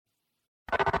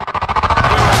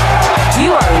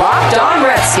Locked On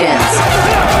Redskins,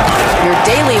 your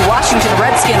daily Washington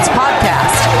Redskins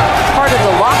podcast, part of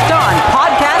the Locked On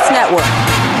Podcast Network,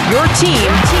 your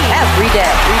team every day.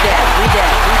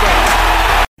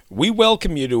 We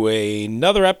welcome you to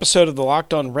another episode of the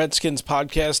Locked On Redskins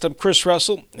podcast. I'm Chris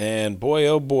Russell, and boy,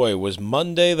 oh boy, was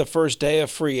Monday the first day of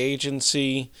free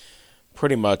agency.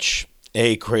 Pretty much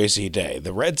a crazy day.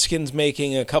 The Redskins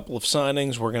making a couple of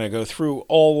signings. We're going to go through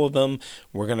all of them.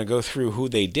 We're going to go through who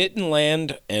they didn't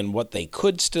land and what they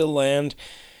could still land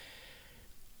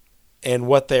and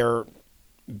what they're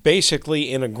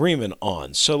basically in agreement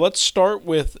on. So let's start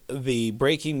with the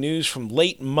breaking news from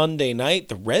late Monday night.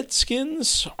 The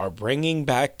Redskins are bringing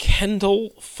back Kendall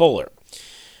Fuller.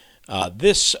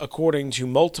 This, according to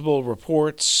multiple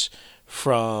reports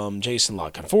from Jason La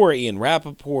Canfora, Ian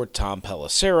Rappaport, Tom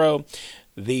Pelissero,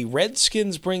 the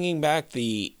Redskins bringing back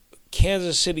the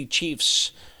Kansas City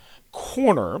Chiefs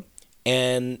corner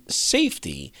and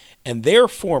safety and their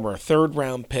former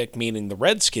third-round pick, meaning the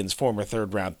Redskins' former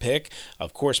third-round pick,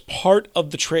 of course, part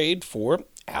of the trade for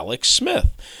Alex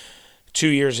Smith. 2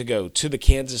 years ago to the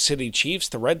Kansas City Chiefs,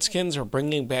 the Redskins are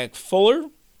bringing back Fuller,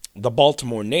 the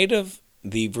Baltimore native,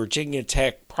 the Virginia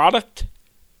Tech product,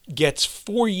 gets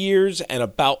 4 years and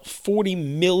about $40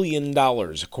 million,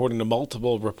 according to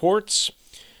multiple reports.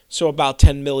 So about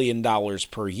 $10 million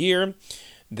per year.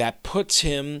 That puts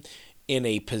him in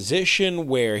a position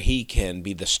where he can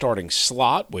be the starting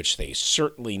slot, which they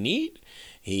certainly need.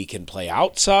 He can play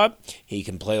outside. He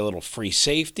can play a little free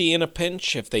safety in a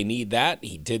pinch if they need that.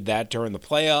 He did that during the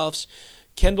playoffs.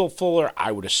 Kendall Fuller,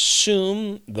 I would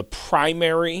assume the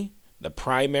primary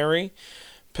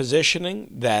positioning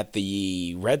that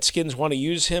the Redskins want to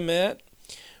use him at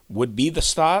would be the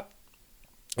slot,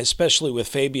 especially with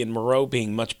Fabian Moreau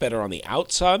being much better on the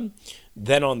outside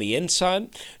than on the inside.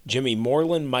 Jimmy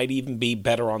Moreland might even be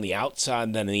better on the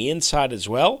outside than the inside as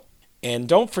well. And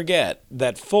don't forget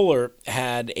that Fuller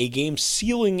had a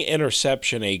game-sealing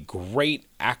interception, a great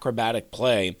acrobatic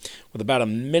play with about a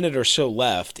minute or so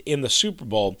left in the Super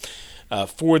Bowl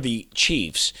for the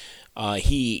Chiefs.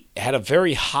 He had a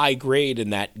very high grade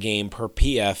in that game per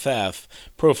PFF,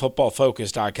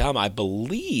 ProFootballFocus.com. I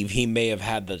believe he may have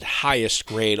had the highest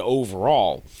grade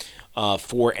overall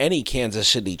for any Kansas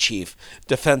City Chief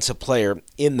defensive player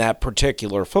in that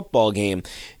particular football game,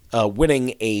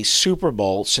 winning a Super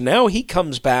Bowl. So now he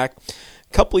comes back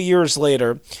a couple of years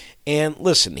later, and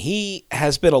listen, he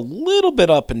has been a little bit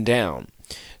up and down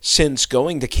since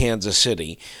going to Kansas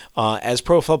City, as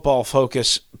Pro Football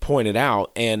Focus pointed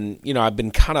out, and I've been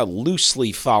kind of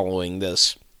loosely following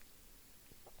this,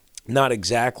 not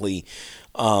exactly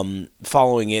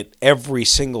following it every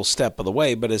single step of the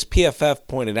way, but as PFF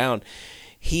pointed out,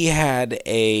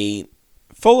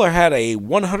 Fuller had a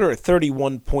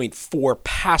 131.4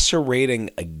 passer rating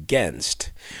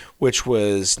against, which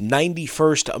was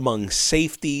 91st among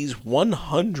safeties,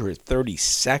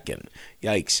 132nd,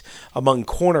 yikes, among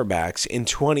cornerbacks in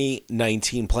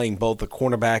 2019, playing both the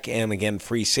cornerback and, again,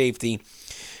 free safety.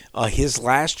 His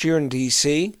last year in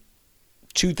D.C.,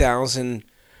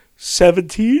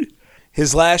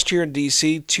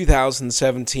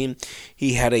 2017,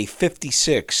 he had a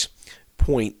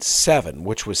 56.7,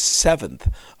 which was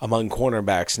 7th among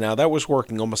cornerbacks. Now, that was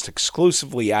working almost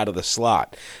exclusively out of the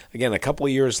slot. Again, a couple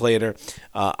of years later,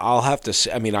 I'll have to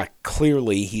say,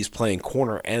 clearly he's playing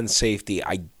corner and safety.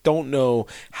 I don't know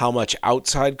how much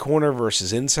outside corner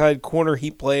versus inside corner he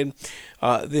played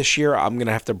this year. I'm going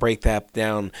to have to break that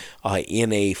down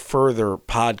in a further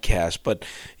podcast. But,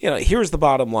 here's the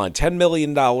bottom line. $10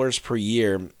 million per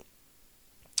year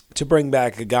to bring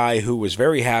back a guy who was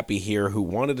very happy here, who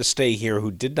wanted to stay here,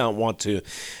 who did not want to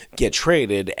get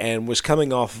traded, and was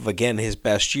coming off of, again, his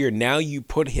best year. Now you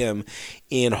put him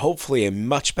in hopefully a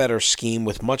much better scheme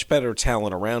with much better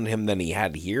talent around him than he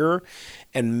had here.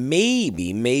 And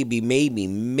maybe,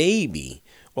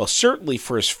 well, certainly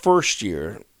for his first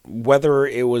year, whether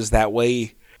it was that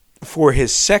way for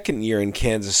his second year in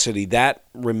Kansas City, that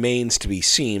remains to be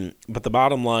seen. But the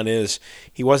bottom line is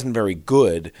he wasn't very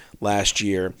good last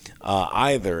year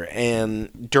either,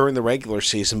 and during the regular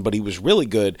season, but he was really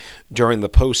good during the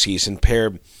postseason,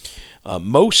 paired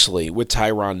mostly with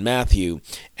Tyrann Mathieu.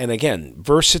 And again,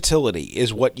 versatility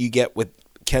is what you get with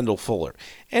Kendall Fuller,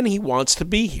 and he wants to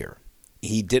be here.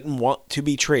 He didn't want to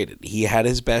be traded. He had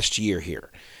his best year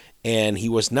here. And he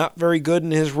was not very good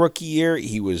in his rookie year.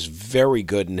 He was very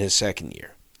good in his second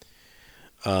year.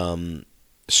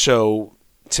 So,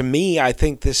 to me, I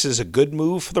think this is a good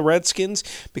move for the Redskins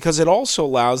because it also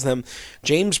allows them.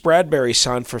 James Bradberry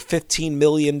signed for $15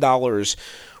 million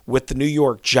with the New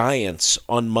York Giants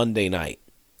on Monday night.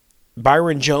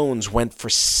 Byron Jones went for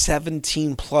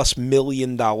 $17 plus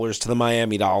million to the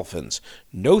Miami Dolphins.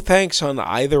 No thanks on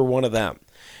either one of them.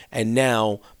 And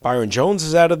now Byron Jones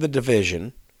is out of the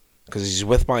division because he's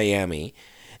with Miami,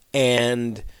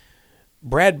 and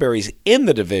Bradbury's in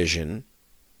the division,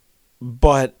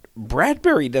 but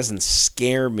Bradbury doesn't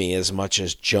scare me as much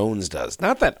as Jones does.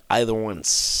 Not that either one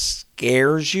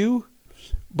scares you,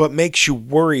 but makes you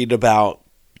worried about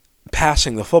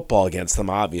passing the football against them,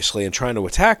 obviously, and trying to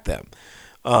attack them.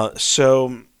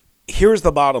 So here's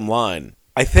the bottom line.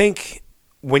 I think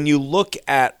when you look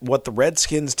at what the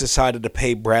Redskins decided to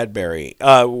pay Bradbury,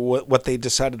 what they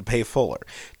decided to pay Fuller,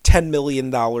 $10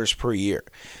 million per year,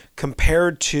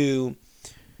 compared to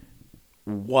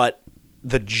what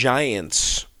the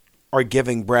Giants are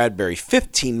giving Bradbury,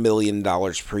 $15 million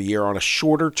per year on a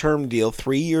shorter-term deal,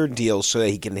 3-year deal, so that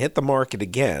he can hit the market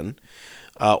again,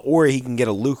 or he can get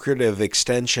a lucrative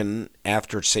extension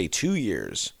after, say, 2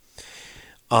 years.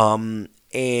 And,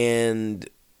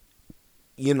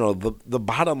 you know, the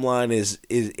bottom line is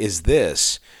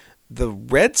this. The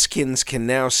Redskins can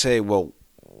now say, well,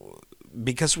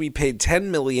 because we paid $10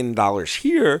 million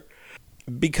here,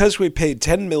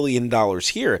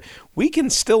 we can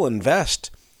still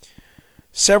invest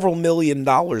several $million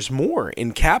more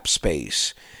in cap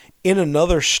space in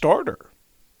another starter.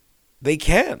 They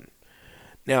can.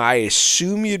 Now, I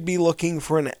assume you'd be looking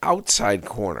for an outside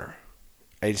corner.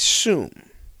 I assume.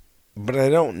 But I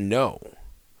don't know.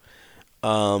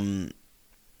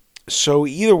 So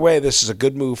either way, this is a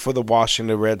good move for the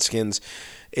Washington Redskins.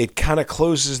 It kind of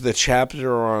closes the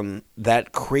chapter on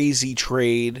that crazy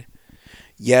trade.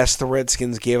 Yes, the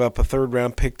Redskins gave up a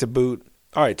third-round pick to boot.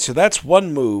 All right, so that's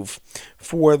one move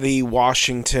for the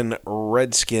Washington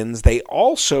Redskins. They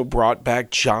also brought back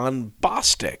Jon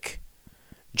Bostic.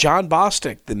 Jon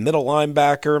Bostic, the middle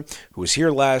linebacker who was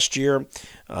here last year,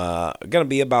 going to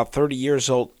be about 30 years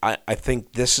old. I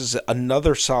think this is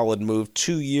another solid move.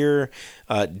 2-year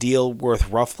deal worth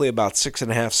roughly about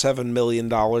 $6.5–7 million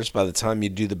by the time you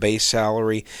do the base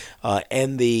salary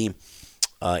and the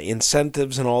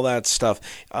incentives and all that stuff.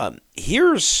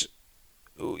 Here's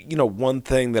one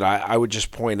thing that I would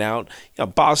just point out.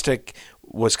 Bostic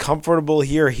was comfortable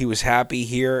here. He was happy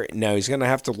here. Now he's going to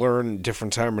have to learn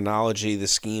different terminology, the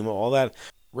scheme, all that.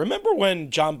 Remember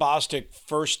when Jon Bostic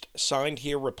first signed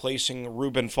here, replacing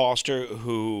Reuben Foster,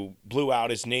 who blew out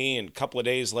his knee, and a couple of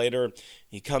days later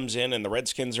he comes in and the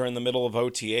Redskins are in the middle of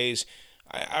OTAs?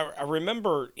 I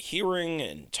remember hearing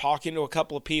and talking to a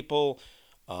couple of people,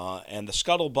 and the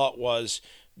scuttlebutt was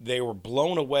they were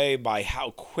blown away by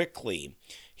how quickly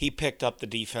he picked up the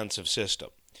defensive system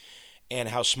and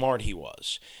how smart he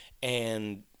was.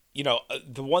 And,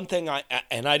 the one thing I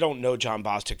don't know Jon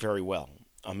Bostic very well.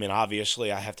 I mean,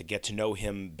 obviously I have to get to know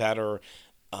him better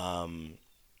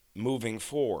moving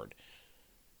forward.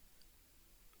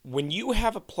 When you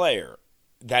have a player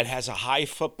that has a high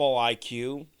football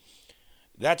IQ,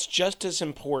 that's just as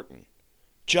important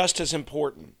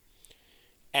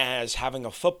as having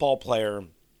a football player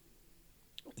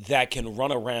that can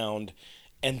run around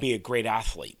and be a great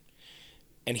athlete.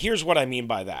 And here's what I mean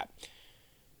by that.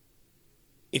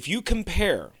 If you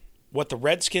compare what the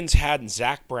Redskins had in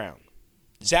Zach Brown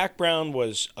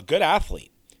was a good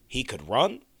athlete. He could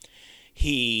run.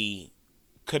 He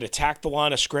could attack the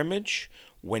line of scrimmage.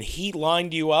 When he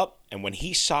lined you up and when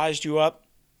he sized you up,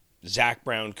 Zach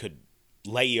Brown could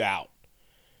lay you out.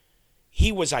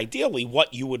 He was ideally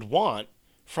what you would want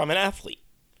from an athlete.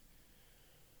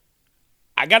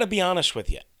 I got to be honest with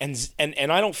you, and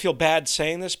I don't feel bad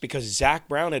saying this because Zach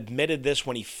Brown admitted this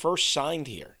when he first signed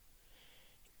here.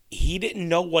 He didn't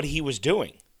know what he was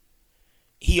doing.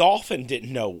 He often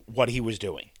didn't know what he was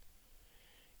doing.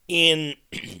 In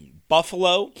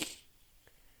Buffalo,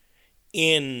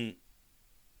 in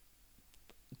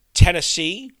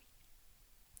Tennessee,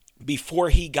 before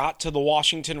he got to the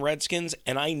Washington Redskins,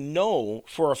 and I know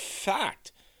for a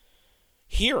fact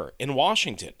here in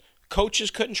Washington, coaches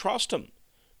couldn't trust him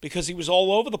because he was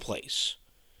all over the place.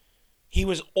 He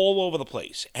was all over the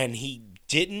place, and he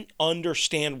didn't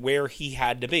understand where he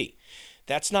had to be.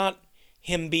 That's not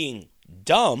him being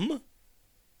dumb,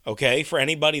 okay, for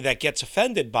anybody that gets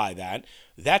offended by that.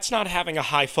 That's not having a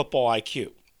high football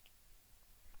IQ.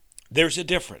 There's a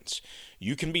difference.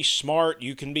 You can be smart,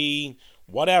 you can be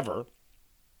whatever.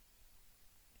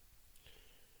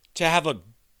 To have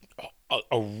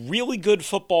a really good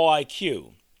football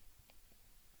IQ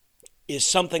is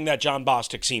something that Jon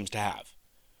Bostic seems to have.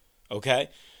 Okay?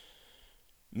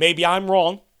 Maybe I'm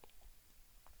wrong.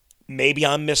 Maybe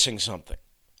I'm missing something.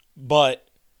 But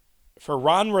for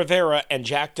Ron Rivera and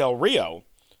Jack Del Rio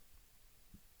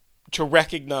to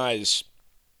recognize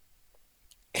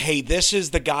hey, this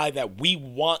is the guy that we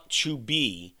want to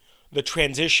be the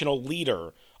transitional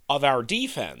leader of our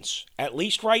defense, at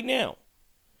least right now.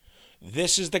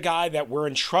 This is the guy that we're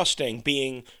entrusting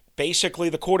being basically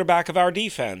the quarterback of our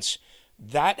defense.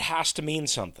 That has to mean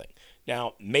something.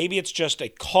 Now, maybe it's just a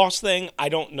cost thing. I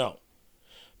don't know.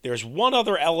 There's one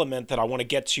other element that I want to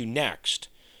get to next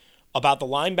about the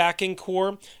linebacking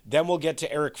core. Then we'll get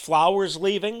to Eric Flowers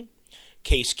leaving,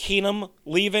 Case Keenum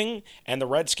leaving, and the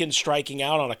Redskins striking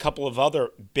out on a couple of other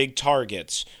big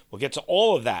targets. We'll get to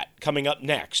all of that coming up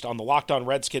next on the Locked On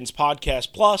Redskins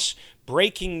podcast, plus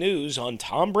breaking news on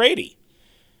Tom Brady.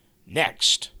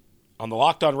 Next on the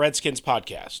Locked On Redskins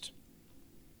podcast.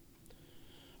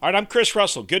 All right, I'm Chris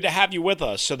Russell. Good to have you with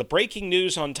us. So the breaking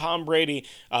news on Tom Brady,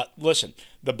 listen,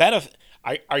 the benefit.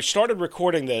 I started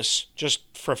recording this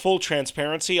just for full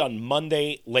transparency on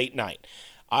Monday late night.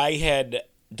 I had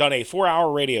done a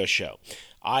 4-hour radio show.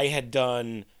 I had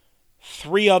done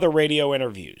 3 other radio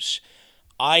interviews.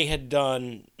 I had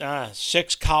done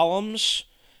 6 columns.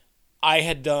 I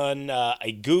had done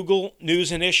a Google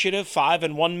News Initiative 5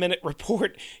 and 1 minute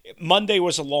report. Monday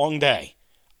was a long day.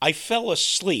 I fell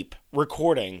asleep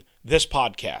recording this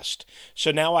podcast. So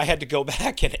now I had to go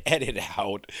back and edit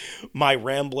out my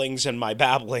ramblings and my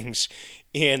babblings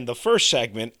in the first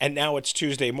segment. And now it's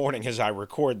Tuesday morning as I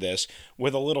record this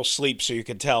with a little sleep, so you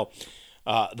can tell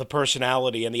the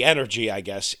personality and the energy, I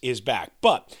guess, is back.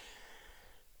 But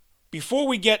before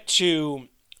we get to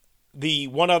the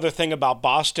one other thing about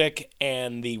Bostic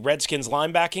and the Redskins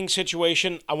linebacking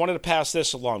situation, I wanted to pass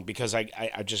this along because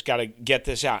I just got to get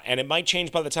this out. And it might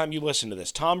change by the time you listen to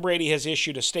this. Tom Brady has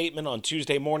issued a statement on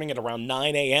Tuesday morning at around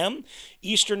 9 a.m.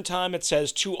 Eastern time. It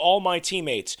says, "To all my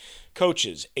teammates,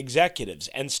 coaches, executives,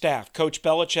 and staff, Coach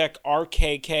Belichick,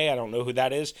 RKK," I don't know who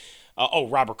that is,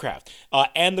 Robert Kraft,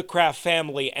 and the Kraft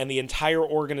family and the entire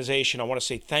organization, I want to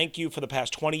say thank you for the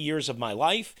past 20 years of my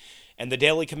life and the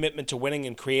daily commitment to winning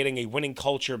and creating a winning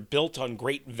culture built on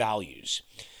great values.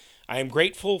 I am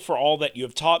grateful for all that you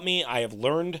have taught me. I have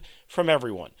learned from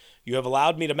everyone. You have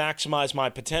allowed me to maximize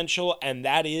my potential, and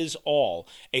that is all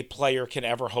a player can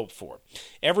ever hope for.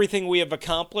 Everything we have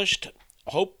accomplished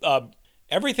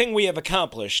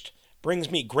brings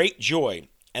me great joy,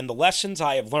 and the lessons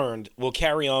I have learned will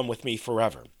carry on with me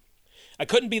forever. I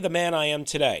couldn't be the man I am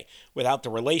today without the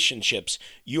relationships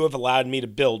you have allowed me to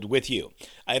build with you.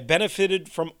 I have benefited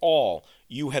from all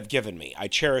you have given me. I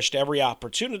cherished every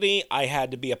opportunity I had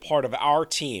to be a part of our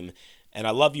team, and I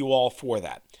love you all for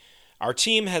that. Our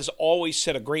team has always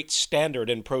set a great standard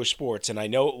in pro sports, and I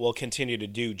know it will continue to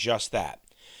do just that.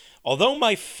 Although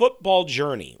my football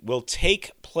journey will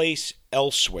take place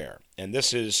elsewhere, and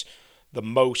this is the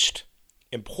most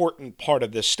important part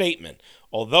of this statement,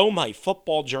 although my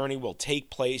football journey will take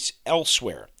place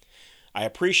elsewhere, I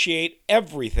appreciate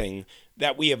everything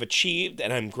that we have achieved,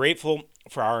 and I'm grateful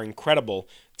for our incredible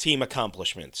team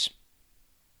accomplishments.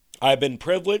 I've been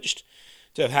privileged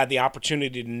to have had the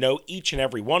opportunity to know each and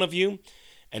every one of you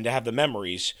and to have the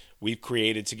memories we've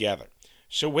created together.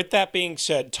 So with that being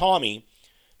said, Tom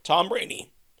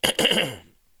Brady,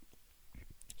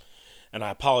 and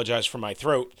I apologize for my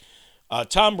throat,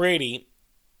 Tom Brady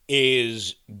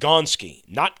is Gonski,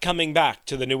 not coming back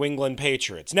to the New England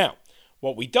Patriots. Now,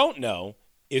 what we don't know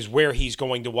is where he's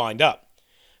going to wind up.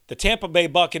 The Tampa Bay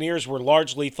Buccaneers were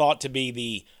largely thought to be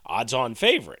the odds-on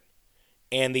favorite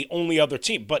and the only other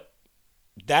team, but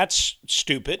that's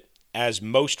stupid, as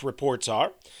most reports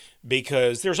are,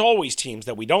 because there's always teams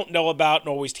that we don't know about and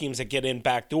always teams that get in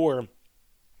backdoor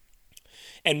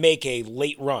and make a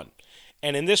late run.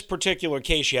 And in this particular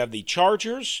case, you have the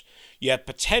Chargers, you have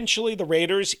potentially the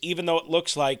Raiders, even though it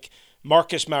looks like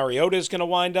Marcus Mariota is going to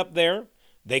wind up there.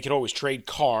 They could always trade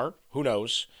Carr, who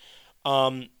knows.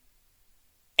 And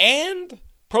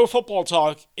Pro Football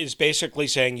Talk is basically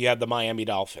saying you have the Miami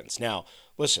Dolphins. Now,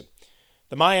 listen,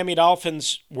 the Miami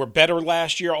Dolphins were better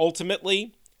last year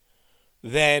ultimately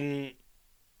than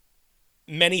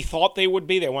many thought they would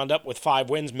be. They wound up with 5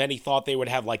 wins. Many thought they would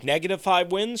have like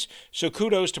 -5 wins. So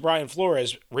kudos to Brian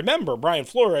Flores. Remember, Brian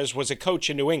Flores was a coach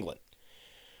in New England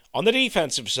on the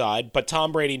defensive side, but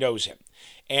Tom Brady knows him.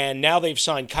 And now they've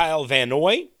signed Kyle Van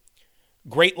Noy,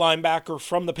 great linebacker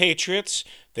from the Patriots.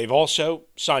 They've also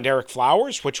signed Eric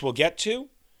Flowers, which we'll get to,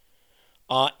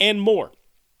 and more.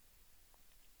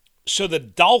 So the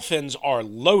Dolphins are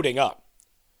loading up.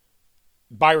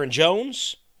 Byron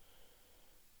Jones.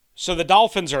 So the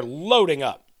Dolphins are loading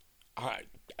up. I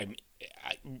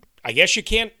guess you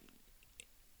can't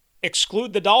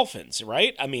exclude the Dolphins,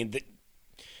 right? I mean,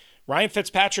 Ryan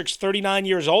Fitzpatrick's 39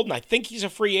 years old, and I think he's a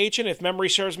free agent, if memory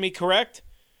serves me correct.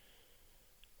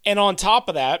 And on top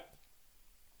of that,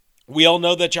 we all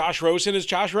know that Josh Rosen is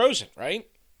Josh Rosen, right?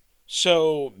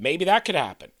 So maybe that could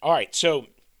happen. All right, so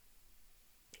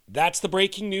that's the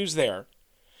breaking news there.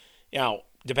 Now,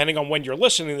 depending on when you're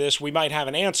listening to this, we might have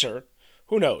an answer.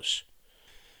 Who knows?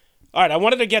 All right, I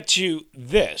wanted to get to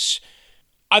this.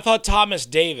 I thought Thomas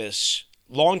Davis,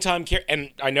 longtime care,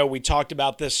 and I know we talked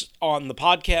about this on the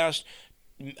podcast,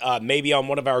 maybe on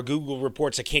one of our Google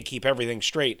reports, I can't keep everything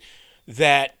straight,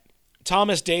 that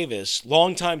Thomas Davis,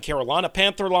 longtime Carolina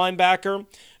Panther linebacker,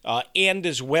 and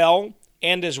as well,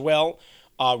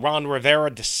 Ron Rivera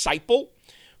disciple,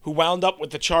 who wound up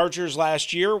with the Chargers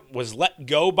last year, was let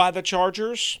go by the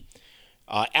Chargers.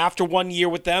 After 1 year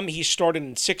with them, he started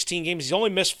in 16 games. He's only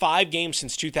missed 5 games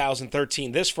since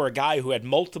 2013. This for a guy who had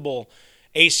multiple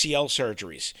ACL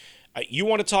surgeries. You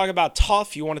want to talk about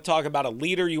tough, you want to talk about a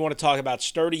leader, you want to talk about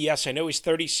sturdy. Yes, I know he's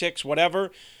 36,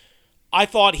 whatever. I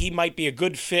thought he might be a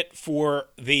good fit for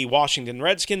the Washington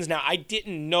Redskins. Now, I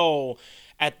didn't know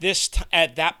at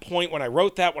that point when I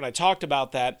wrote that, when I talked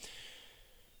about that,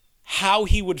 how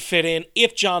he would fit in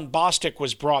if Jon Bostic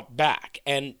was brought back.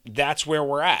 And that's where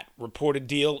we're at. Reported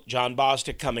deal, Jon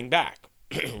Bostic coming back,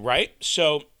 right?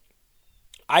 So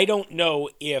I don't know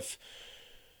if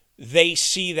they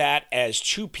see that as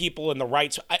two people in the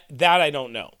right spot. That I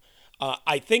don't know.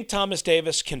 I think Thomas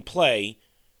Davis can play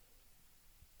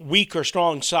weak or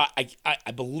strong side,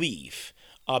 I believe,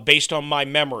 based on my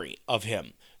memory of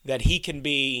him, that he can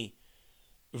be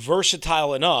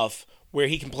versatile enough where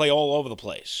he can play all over the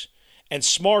place and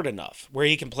smart enough where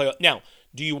he can play. Now,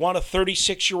 do you want a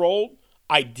 36-year-old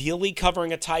ideally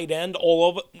covering a tight end all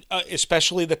over,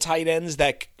 especially the tight ends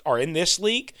that are in this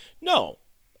league? No,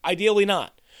 ideally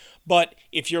not. But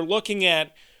if you're looking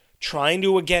at trying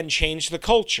to, again, change the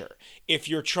culture, if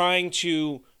you're trying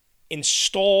to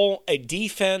install a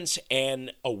defense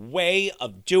and a way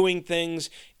of doing things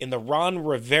in the Ron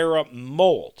Rivera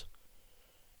mold,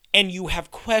 and you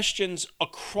have questions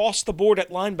across the board at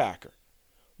linebacker,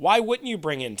 why wouldn't you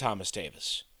bring in Thomas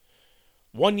Davis?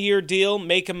 1 year deal,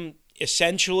 make him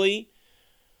essentially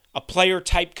a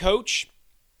player-type coach.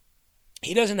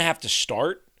 He doesn't have to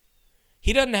start.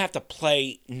 He doesn't have to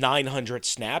play 900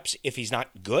 snaps if he's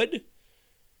not good.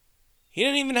 He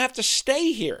doesn't even have to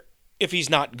stay here if he's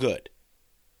not good.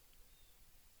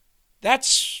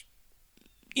 That's,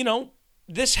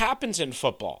 this happens in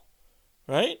football,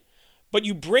 right? But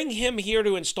you bring him here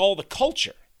to install the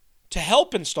culture, to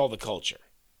help install the culture.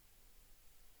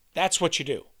 That's what you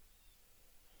do.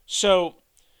 So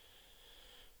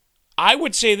I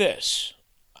would say this,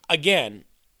 again,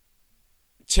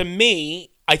 to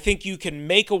me, I think you can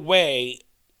make a way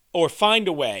or find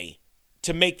a way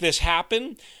to make this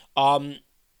happen.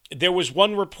 There was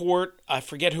one report, I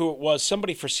forget who it was,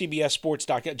 somebody for CBS Sports,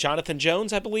 Jonathan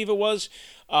Jones, I believe it was,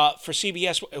 for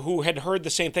CBS, who had heard the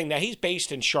same thing. Now, he's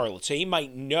based in Charlotte, so he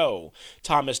might know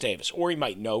Thomas Davis, or he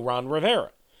might know Ron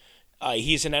Rivera.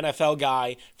 He's an NFL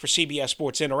guy for CBS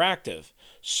Sports Interactive.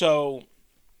 So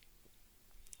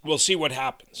we'll see what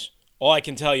happens. All I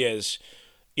can tell you is,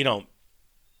 the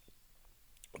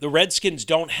Redskins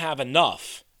don't have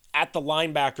enough at the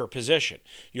linebacker position.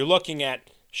 You're looking at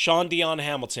Sean Dion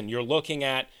Hamilton. You're looking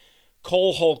at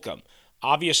Cole Holcomb.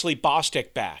 Obviously,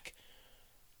 Bostic back.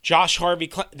 Josh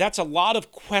Harvey. That's a lot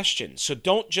of questions. So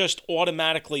don't just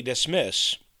automatically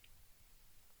dismiss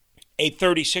a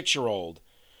 36-year-old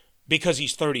because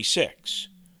he's 36.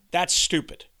 That's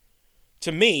stupid.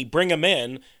 To me, bring him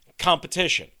in,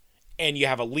 competition. And you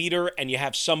have a leader and you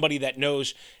have somebody that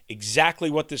knows exactly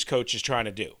what this coach is trying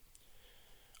to do.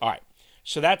 All right,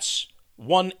 so that's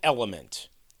one element.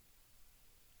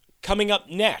 Coming up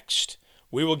next,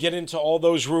 we will get into all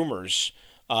those rumors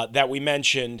that we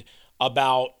mentioned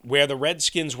about where the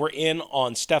Redskins were in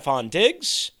on Stefon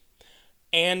Diggs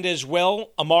and as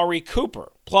well Amari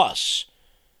Cooper, plus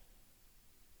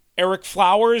Eric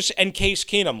Flowers and Case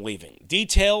Keenum leaving.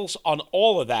 Details on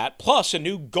all of that, plus a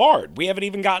new guard. We haven't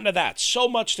even gotten to that. So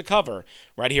much to cover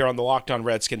right here on the Locked On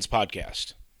Redskins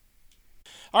podcast.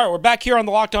 All right, we're back here on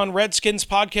the Locked On Redskins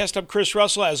podcast. I'm Chris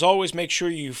Russell. As always, make sure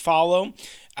you follow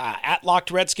at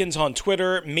Locked Redskins on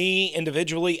Twitter, me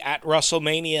individually at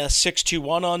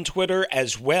WrestleMania621 on Twitter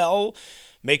as well.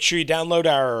 Make sure you download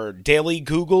our daily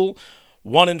Google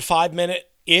 1 and 5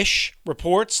 minute-ish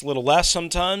reports, a little less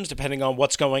sometimes, depending on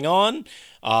what's going on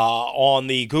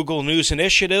the Google News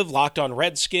Initiative, Locked On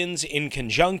Redskins in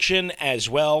conjunction as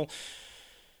well.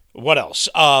 What else?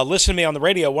 Listen to me on the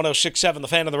radio, 106.7,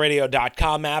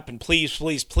 thefanoftheradio.com app, and please,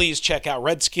 please, please check out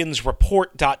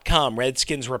redskinsreport.com,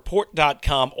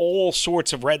 redskinsreport.com, all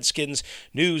sorts of Redskins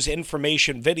news,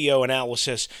 information, video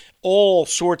analysis, all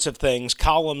sorts of things,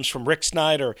 columns from Rick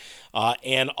Snyder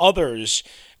and others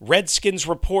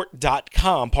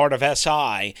RedskinsReport.com, part of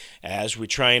SI, as we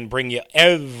try and bring you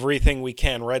everything we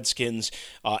can Redskins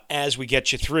as we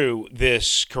get you through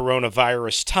this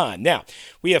coronavirus time. Now,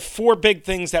 we have five big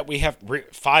things that we have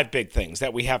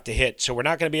to hit, so we're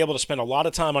not going to be able to spend a lot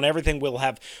of time on everything. We'll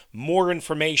have more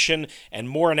information and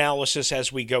more analysis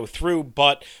as we go through,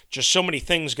 but just so many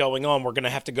things going on, we're going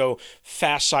to have to go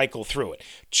fast cycle through it.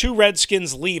 2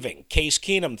 Redskins leaving. Case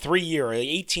Keenum, 3-year,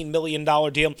 $18 million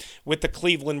deal with the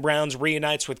Cleveland Browns,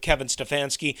 reunites with Kevin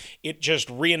Stefanski. It just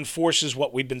reinforces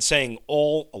what we've been saying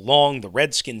all along. The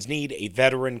Redskins need a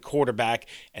veteran quarterback,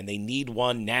 and they need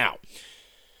one now.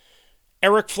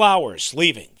 Ereck Flowers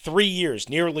leaving, 3 years,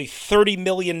 nearly $30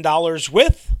 million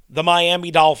with the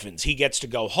Miami Dolphins. He gets to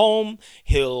go home.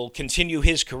 He'll continue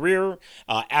his career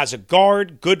as a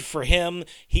guard. Good for him.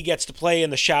 He gets to play in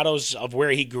the shadows of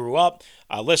where he grew up.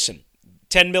 Listen,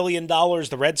 $10 million.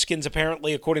 The Redskins,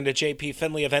 apparently, according to J.P.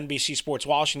 Finley of NBC Sports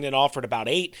Washington, offered about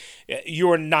 $8.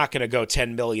 You're not going to go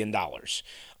 $10 million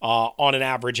on an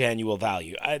average annual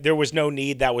value. There was no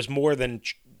need. That was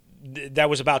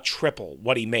about triple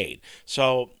what he made.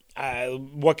 So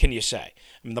what can you say?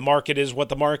 I mean, the market is what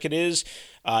the market is.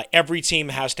 Every team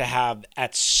has to have,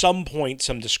 at some point,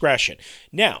 some discretion.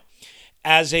 Now,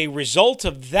 as a result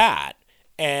of that,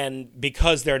 and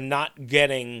because they're not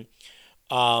getting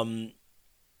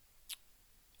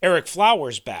Ereck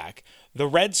Flowers back, the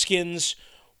Redskins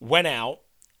went out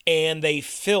and they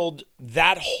filled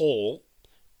that hole,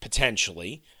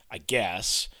 potentially, I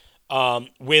guess,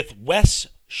 with Wes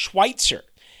Schweitzer,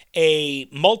 a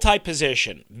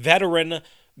multi-position veteran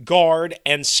guard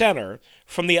and center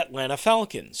from the Atlanta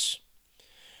Falcons.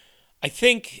 I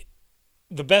think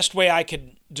the best way I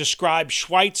could describe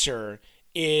Schweitzer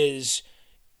is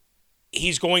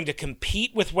he's going to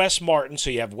compete with Wes Martin, so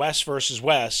you have Wes versus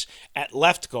Wes, at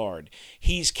left guard.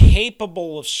 He's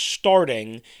capable of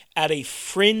starting at a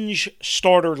fringe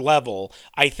starter level,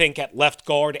 I think, at left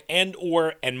guard and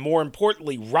more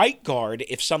importantly, right guard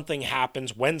if something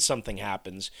happens, when something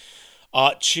happens,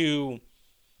 to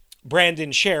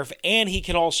Brandon Sheriff, and he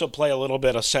can also play a little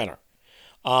bit of center.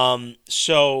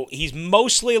 So he's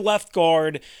mostly a left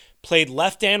guard. Played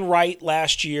left and right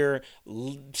last year,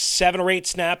 7 or 8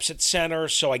 snaps at center,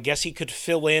 so I guess he could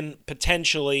fill in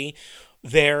potentially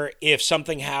there if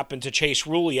something happened to Chase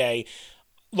Roulier.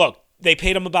 Look, they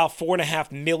paid him about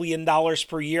 $4.5 million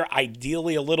per year,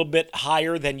 ideally a little bit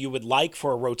higher than you would like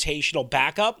for a rotational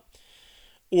backup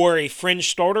or a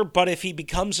fringe starter, but if he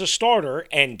becomes a starter,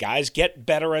 and guys get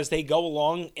better as they go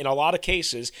along in a lot of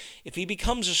cases, if he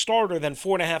becomes a starter, then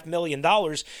 $4.5 million,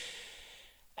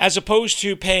 as opposed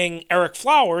to paying Ereck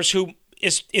Flowers, who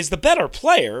is the better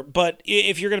player, but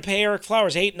if you're going to pay Ereck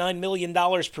Flowers $8-9 million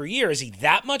per year, is he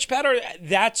that much better?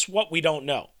 That's what we don't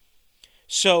know.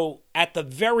 So at the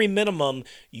very minimum,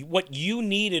 what you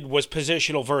needed was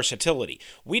positional versatility.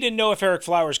 We didn't know if Ereck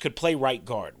Flowers could play right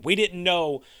guard. We didn't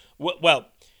know, well,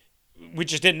 we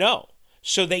just didn't know.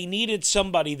 So they needed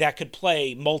somebody that could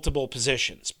play multiple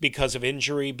positions because of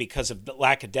injury, because of the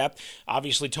lack of depth.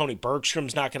 Obviously, Tony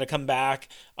Bergstrom's not going to come back,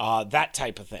 that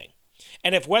type of thing.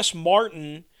 And if Wes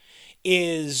Martin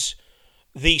is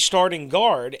the starting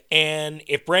guard, and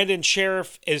if Brandon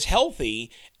Sheriff is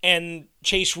healthy and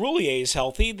Chase Roulier is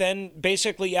healthy, then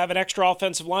basically you have an extra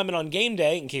offensive lineman on game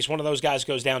day in case one of those guys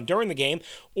goes down during the game,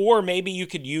 or maybe you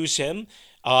could use him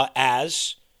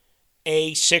as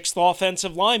a 6th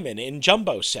offensive lineman in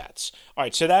jumbo sets. All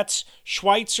right, so that's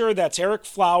Schweitzer, that's Ereck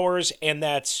Flowers, and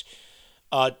that's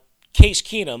Case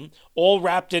Keenum, all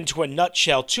wrapped into a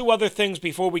nutshell. 2 other things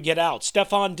before we get out.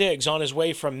 Stephon Diggs on his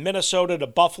way from Minnesota to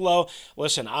Buffalo.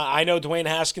 Listen, I know Dwayne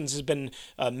Haskins has been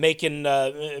making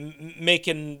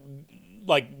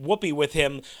like whoopee with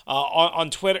him on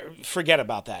Twitter. Forget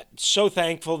about that. So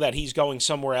thankful that he's going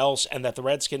somewhere else and that the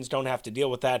Redskins don't have to deal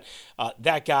with that.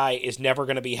 That guy is never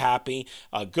going to be happy.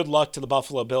 Good luck to the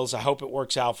Buffalo Bills. I hope it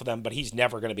works out for them, but he's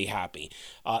never going to be happy.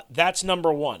 That's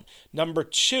number 1. Number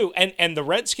 2, and the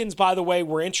Redskins, by the way,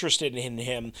 were interested in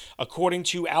him, according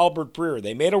to Albert Breer.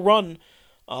 They made a run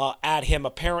at him,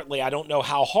 apparently. I don't know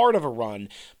how hard of a run,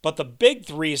 but the big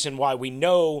reason why we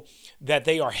know that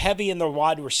they are heavy in the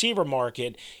wide receiver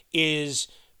market is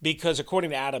because,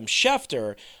 according to Adam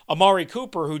Schefter, Amari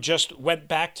Cooper, who just went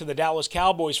back to the Dallas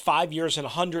Cowboys, 5 years and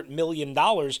 $100 million,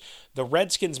 the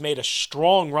Redskins made a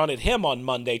strong run at him on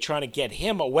Monday, trying to get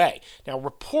him away. Now,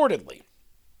 reportedly,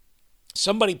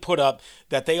 somebody put up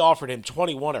that they offered him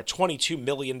 $21 or $22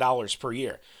 million per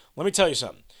year. Let me tell you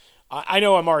something. I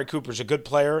know Amari Cooper's a good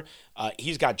player.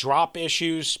 He's got drop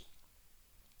issues.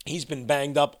 He's been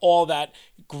banged up, all that.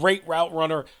 Great route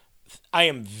runner. I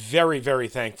am very, very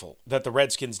thankful that the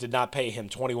Redskins did not pay him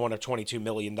 $21 or $22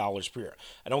 million per year.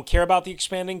 I don't care about the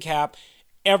expanding cap.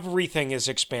 Everything is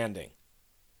expanding,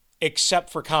 except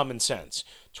for common sense.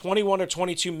 $21 or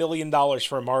 $22 million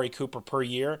for Amari Cooper per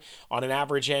year on an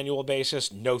average annual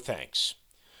basis, no thanks.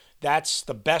 That's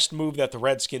the best move that the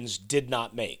Redskins did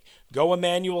not make. Go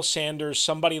Emmanuel Sanders,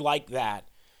 somebody like that,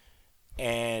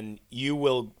 and you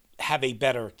will have a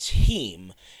better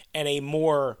team and a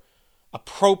more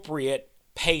appropriate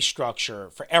pay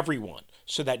structure for everyone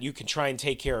so that you can try and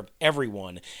take care of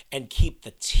everyone and keep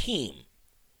the team.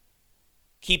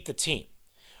 Keep the team.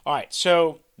 All right,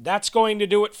 so that's going to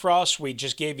do it for us. We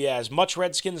just gave you as much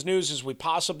Redskins news as we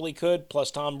possibly could, plus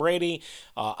Tom Brady,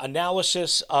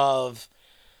 analysis of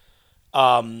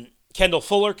Kendall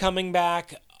Fuller coming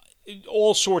back,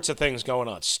 all sorts of things going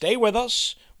on. Stay with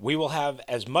us. We will have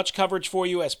as much coverage for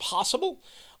you as possible,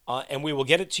 and we will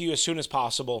get it to you as soon as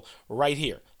possible right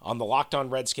here on the Locked On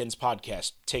Redskins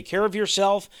podcast. Take care of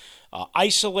yourself,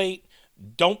 isolate,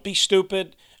 don't be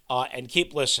stupid, and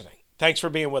keep listening. Thanks for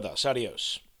being with us.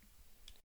 Adios.